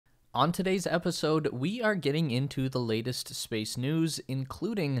On today's episode, we are getting into the latest space news,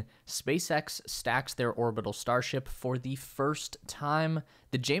 including SpaceX stacks their orbital Starship for the first time,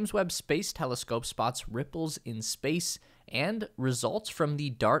 the James Webb Space Telescope spots ripples in space, and results from the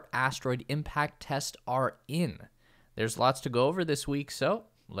DART asteroid impact test are in. There's lots to go over this week, so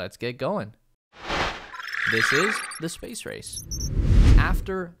let's get going. This is the Space Race.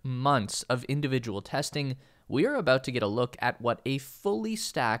 After months of individual testing, we are about to get a look at what a fully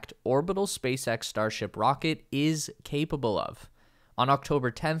stacked orbital SpaceX Starship rocket is capable of. On October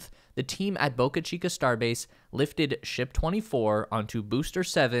 10th, the team at Boca Chica Starbase lifted Ship 24 onto Booster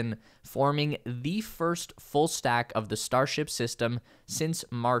 7, forming the first full stack of the Starship system since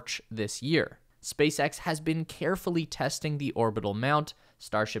March this year. SpaceX has been carefully testing the orbital mount,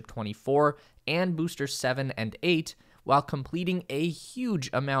 Starship 24, and Booster 7 and 8, while completing a huge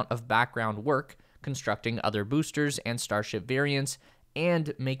amount of background work, constructing other boosters and Starship variants,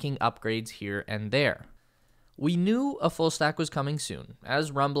 and making upgrades here and there. We knew a full stack was coming soon,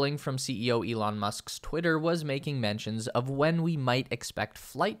 as rumbling from CEO Elon Musk's Twitter was making mentions of when we might expect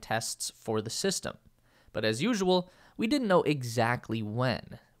flight tests for the system. But as usual, we didn't know exactly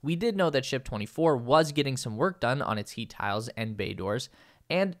when. We did know that Ship 24 was getting some work done on its heat tiles and bay doors,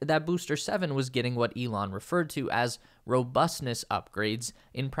 and that Booster 7 was getting what Elon referred to as robustness upgrades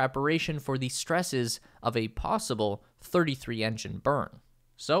in preparation for the stresses of a possible 33-engine burn.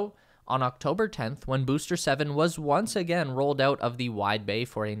 So, on October 10th, when Booster 7 was once again rolled out of the wide bay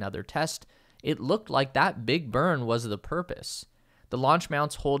for another test, it looked like that big burn was the purpose. The launch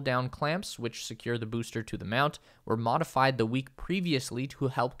mount's hold-down clamps, which secure the booster to the mount, were modified the week previously to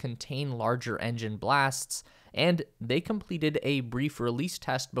help contain larger engine blasts, and they completed a brief release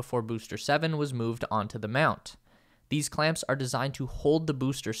test before Booster 7 was moved onto the mount. These clamps are designed to hold the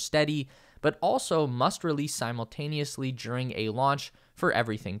booster steady, but also must release simultaneously during a launch for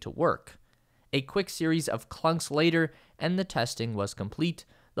everything to work. A quick series of clunks later, and the testing was complete.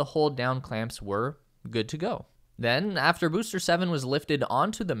 The hold-down clamps were good to go. Then, after Booster 7 was lifted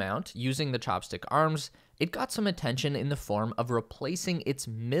onto the mount using the chopstick arms, it got some attention in the form of replacing its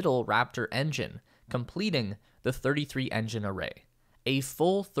middle Raptor engine, completing the 33-engine array. A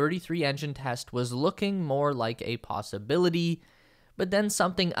full 33-engine test was looking more like a possibility, but then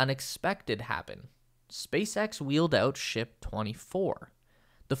something unexpected happened. SpaceX wheeled out Ship 24.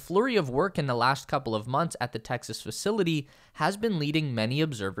 The flurry of work in the last couple of months at the Texas facility has been leading many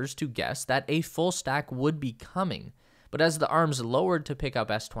observers to guess that a full stack would be coming, but as the arms lowered to pick up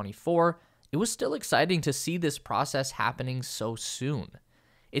S-24, it was still exciting to see this process happening so soon.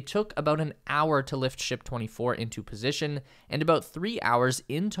 It took about an hour to lift Ship 24 into position, and about 3 hours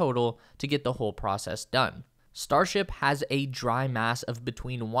in total to get the whole process done. Starship has a dry mass of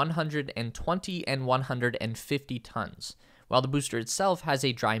between 120 and 150 tons, while the booster itself has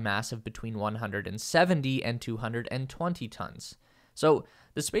a dry mass of between 170 and 220 tons. So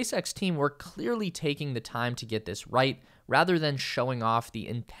the SpaceX team were clearly taking the time to get this right, rather than showing off the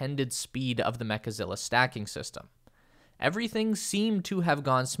intended speed of the Mechazilla stacking system. Everything seemed to have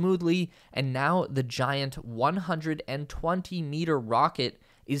gone smoothly, and now the giant 120-meter rocket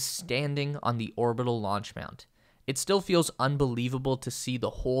is standing on the orbital launch mount. It still feels unbelievable to see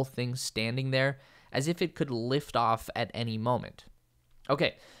the whole thing standing there, as if it could lift off at any moment.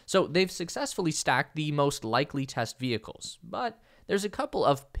 Okay, so they've successfully stacked the most likely test vehicles, but there's a couple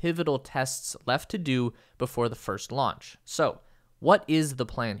of pivotal tests left to do before the first launch. So, what is the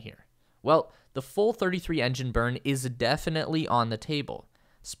plan here? Well, the full 33-engine burn is definitely on the table.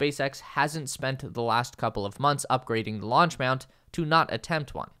 SpaceX hasn't spent the last couple of months upgrading the launch mount to not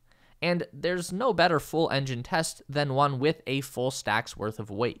attempt one. And there's no better full engine test than one with a full stack's worth of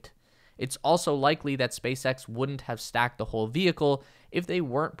weight. It's also likely that SpaceX wouldn't have stacked the whole vehicle if they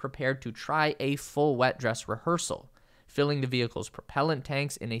weren't prepared to try a full wet dress rehearsal, filling the vehicle's propellant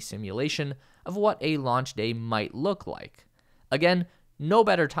tanks in a simulation of what a launch day might look like. Again, no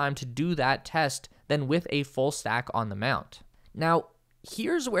better time to do that test than with a full stack on the mount. Now,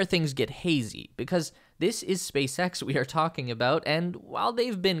 here's where things get hazy, because this is SpaceX we are talking about, and while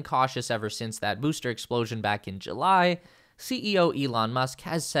they've been cautious ever since that booster explosion back in July, CEO Elon Musk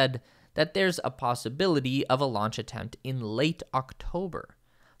has said that there's a possibility of a launch attempt in late October.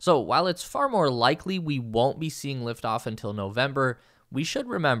 So while it's far more likely we won't be seeing liftoff until November, we should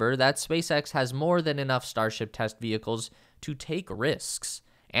remember that SpaceX has more than enough Starship test vehicles to take risks,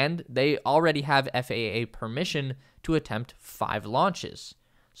 and they already have FAA permission to attempt 5 launches.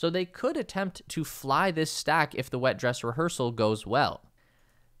 So they could attempt to fly this stack if the wet dress rehearsal goes well.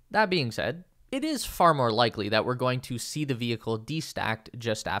 That being said, it is far more likely that we're going to see the vehicle destacked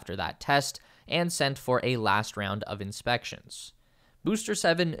just after that test and sent for a last round of inspections. Booster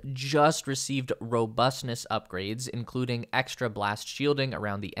 7 just received robustness upgrades, including extra blast shielding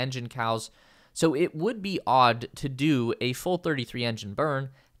around the engine cowls, so it would be odd to do a full 33 engine burn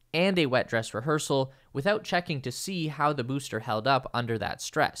and a wet dress rehearsal without checking to see how the booster held up under that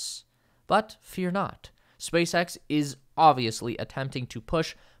stress. But fear not. SpaceX is obviously attempting to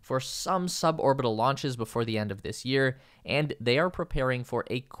push for some suborbital launches before the end of this year, and they are preparing for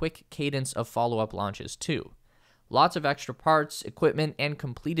a quick cadence of follow-up launches too. Lots of extra parts, equipment, and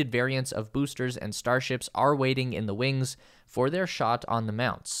completed variants of boosters and starships are waiting in the wings for their shot on the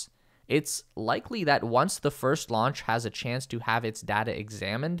mounts. It's likely that once the first launch has a chance to have its data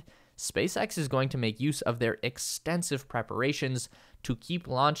examined, SpaceX is going to make use of their extensive preparations to keep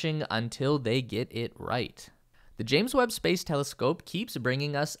launching until they get it right. The James Webb Space Telescope keeps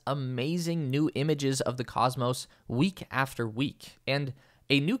bringing us amazing new images of the cosmos week after week, and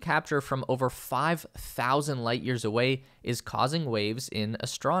a new capture from over 5,000 light years away is causing waves in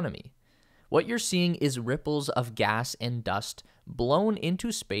astronomy. What you're seeing is ripples of gas and dust blown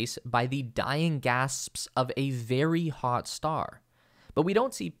into space by the dying gasps of a very hot star. But we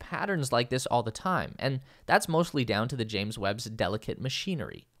don't see patterns like this all the time, and that's mostly down to the James Webb's delicate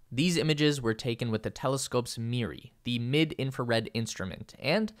machinery. These images were taken with the telescope's MIRI, the mid-infrared instrument,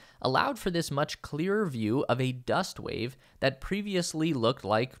 and allowed for this much clearer view of a dust wave that previously looked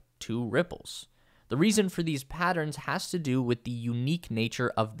like two ripples. The reason for these patterns has to do with the unique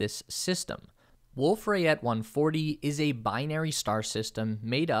nature of this system. Wolf-Rayet 140 is a binary star system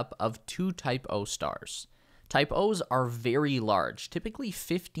made up of two Type O stars. Type O's are very large, typically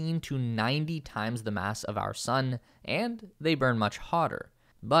 15 to 90 times the mass of our sun, and they burn much hotter.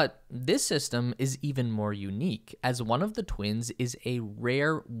 But this system is even more unique, as one of the twins is a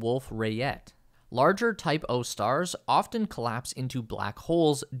rare Wolf-Rayet. Larger Type O stars often collapse into black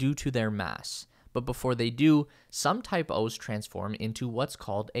holes due to their mass, but before they do, some Type O's transform into what's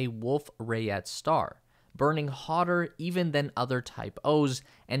called a Wolf-Rayet star, burning hotter even than other Type O's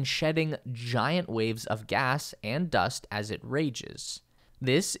and shedding giant waves of gas and dust as it rages.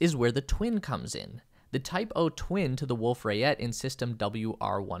 This is where the twin comes in. The Type O twin to the Wolf-Rayet in system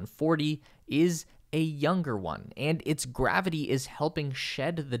WR140 is a younger one, and its gravity is helping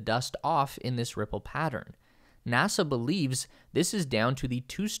shed the dust off in this ripple pattern. NASA believes this is down to the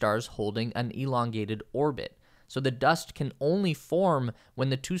two stars holding an elongated orbit, so the dust can only form when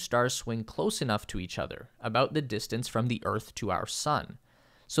the two stars swing close enough to each other, about the distance from the Earth to our sun.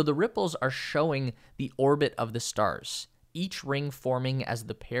 So the ripples are showing the orbit of the stars, each ring forming as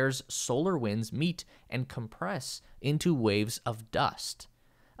the pair's solar winds meet and compress into waves of dust.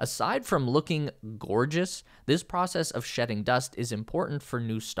 Aside from looking gorgeous, this process of shedding dust is important for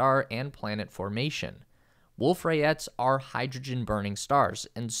new star and planet formation. Wolf-Rayets are hydrogen-burning stars,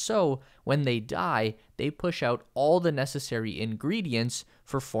 and so when they die, they push out all the necessary ingredients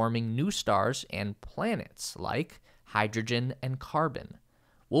for forming new stars and planets, like hydrogen and carbon.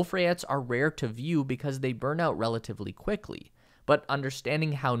 Wolf-Rayets are rare to view because they burn out relatively quickly, but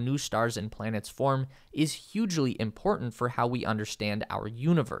understanding how new stars and planets form is hugely important for how we understand our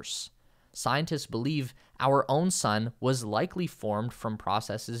universe. Scientists believe our own sun was likely formed from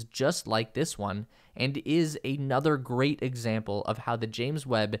processes just like this one, and is another great example of how the James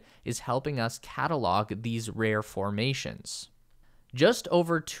Webb is helping us catalog these rare formations. Just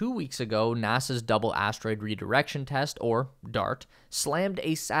over 2 weeks ago, NASA's Double Asteroid Redirection Test, or DART, slammed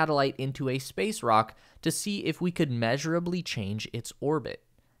a satellite into a space rock to see if we could measurably change its orbit.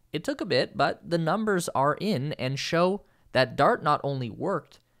 It took a bit, but the numbers are in and show that DART not only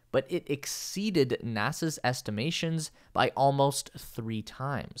worked, but it exceeded NASA's estimations by almost 3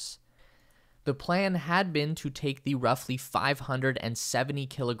 times. The plan had been to take the roughly 570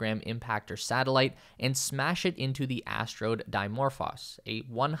 kilogram impactor satellite and smash it into the asteroid Dimorphos, a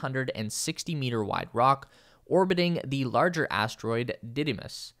 160 meter wide rock orbiting the larger asteroid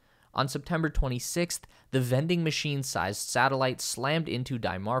Didymos. On September 26th, the vending machine-sized satellite slammed into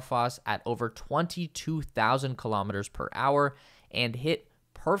Dimorphos at over 22,000 kilometers per hour and hit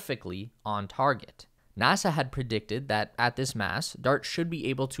perfectly on target. NASA had predicted that at this mass, DART should be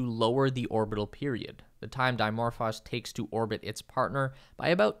able to lower the orbital period, the time Dimorphos takes to orbit its partner, by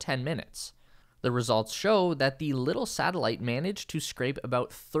about 10 minutes. The results show that the little satellite managed to scrape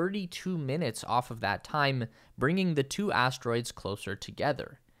about 32 minutes off of that time, bringing the two asteroids closer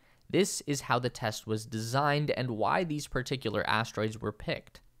together. This is how the test was designed and why these particular asteroids were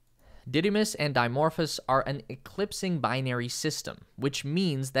picked. Didymos and Dimorphos are an eclipsing binary system, which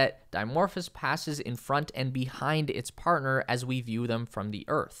means that Dimorphos passes in front and behind its partner as we view them from the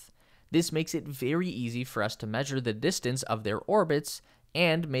Earth. This makes it very easy for us to measure the distance of their orbits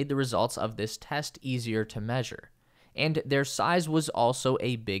and made the results of this test easier to measure. and their size was also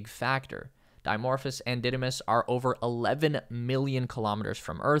a big factor. Dimorphos and Didymos are over 11 million kilometers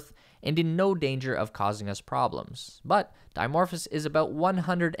from Earth and in no danger of causing us problems. But Dimorphos is about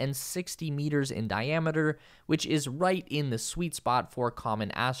 160 meters in diameter, which is right in the sweet spot for common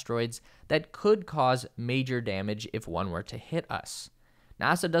asteroids that could cause major damage if one were to hit us.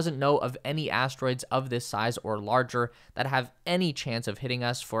 NASA doesn't know of any asteroids of this size or larger that have any chance of hitting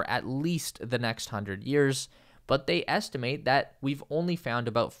us for at least the next 100 years, but they estimate that we've only found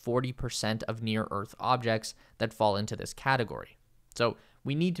about 40% of near-Earth objects that fall into this category. So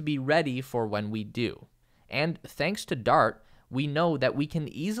we need to be ready for when we do. And thanks to DART, we know that we can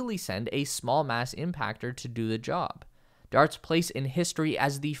easily send a small mass impactor to do the job. DART's place in history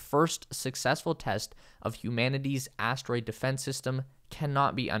as the first successful test of humanity's asteroid defense system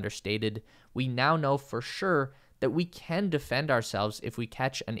cannot be understated. We now know for sure that we can defend ourselves if we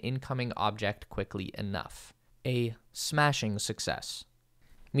catch an incoming object quickly enough. A smashing success.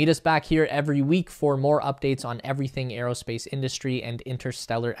 Meet us back here every week for more updates on everything aerospace industry and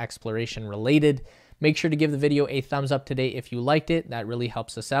interstellar exploration related. Make sure to give the video a thumbs up today if you liked it. That really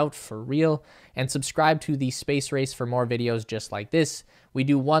helps us out for real. And subscribe to the Space Race for more videos just like this. We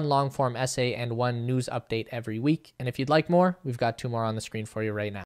do one long form essay and one news update every week. And if you'd like more, we've got 2 more on the screen for you right now.